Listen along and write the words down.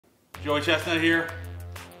Joey Chestnut here.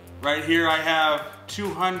 Right here I have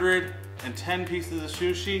 210 pieces of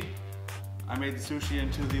sushi. I made the sushi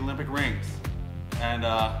into the Olympic rings. And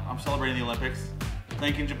I'm celebrating the Olympics.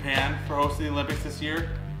 Thanking Japan for hosting the Olympics this year.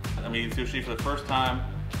 I'm eating sushi for the first time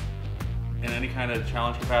in any kind of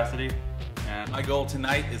challenge capacity. And my goal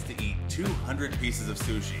tonight is to eat 200 pieces of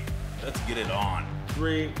sushi. Let's get it on.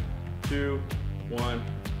 3, 2, 1,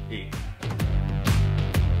 eat.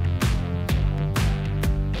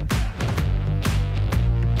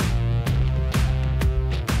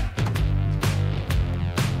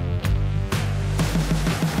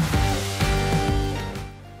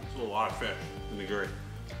 It's a lot of fish in the curry.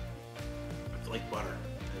 It's like butter.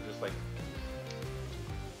 It's just like,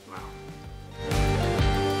 wow.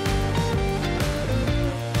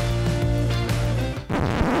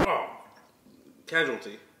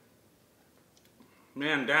 Casualty.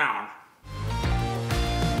 Man down.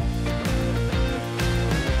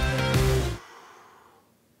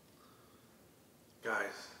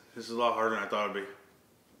 Guys, this is a lot harder than I thought it'd be.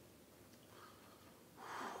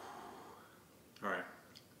 All right.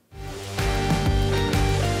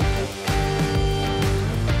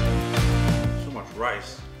 So much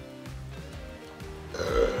rice.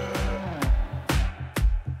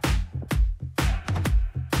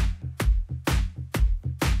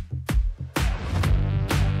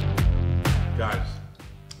 Guys,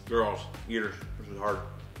 girls, eaters, this is hard.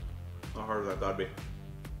 A lot harder than I thought it'd be.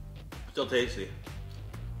 Still tasty.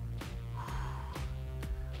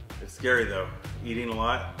 It's scary though, eating a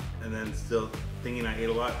lot and then still thinking I ate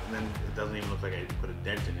a lot and then it doesn't even look like I put a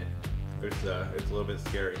dent in it. It's a little bit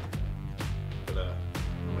scary, but I'm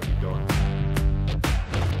gonna keep going.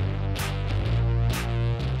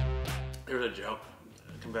 There's a joke,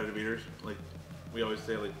 competitive eaters, like we always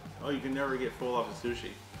say like, oh, you can never get full off of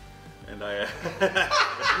sushi. And I,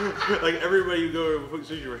 like everybody you go to a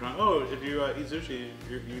sushi restaurant, oh, if you eat sushi,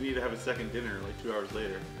 you need to have a second dinner like 2 hours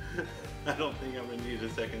later. I don't think I'm gonna need a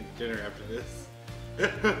second dinner after this.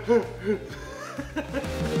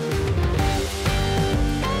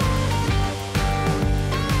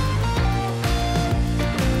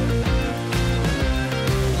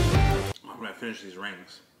 I'm gonna finish these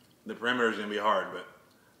rings. The perimeter is gonna be hard, but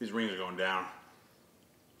these rings are going down.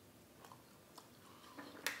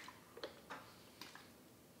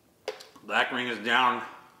 Black ring is down.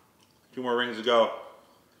 2 more rings to go.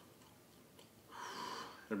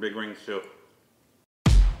 They're big rings too.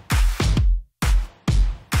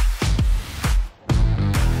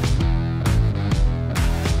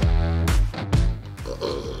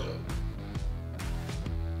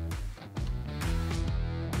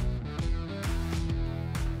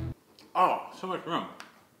 Oh, so much room.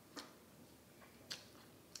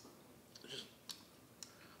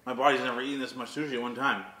 My body's never eaten this much sushi at one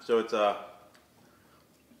time, so it's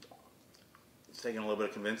taking a little bit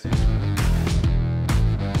of convincing.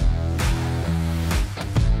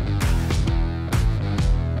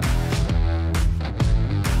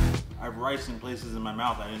 I have rice in places in my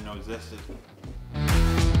mouth I didn't know existed.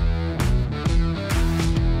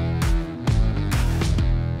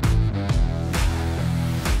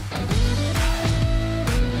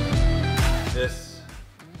 This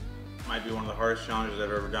might be one of the hardest challenges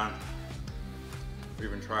I've ever done, or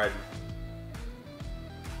even tried.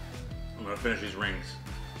 I'm gonna finish these rings,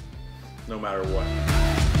 no matter what.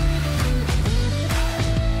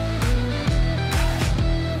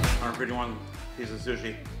 151 pieces of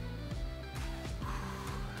sushi.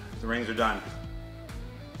 The rings are done.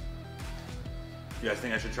 You guys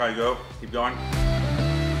think I should try to go? Keep going?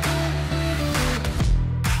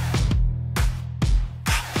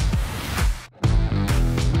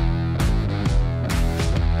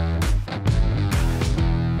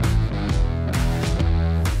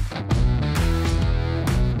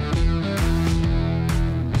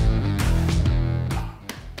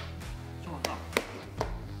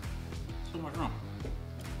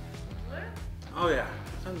 Oh yeah,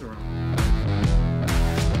 tons of room.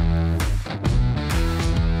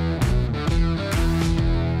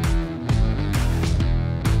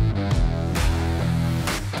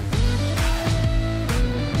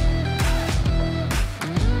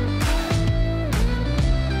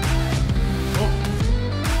 Oh.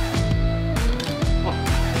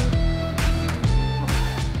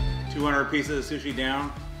 200 pieces of sushi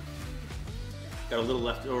down. Got a little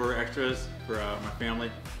leftover extras for my family.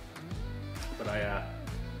 But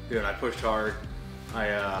dude, I pushed hard.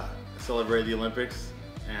 I celebrated the Olympics,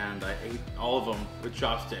 and I ate all of them with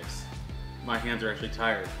chopsticks. My hands are actually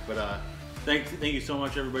tired. But thank you so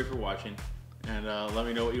much, everybody, for watching, and let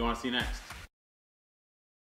me know what you want to see next.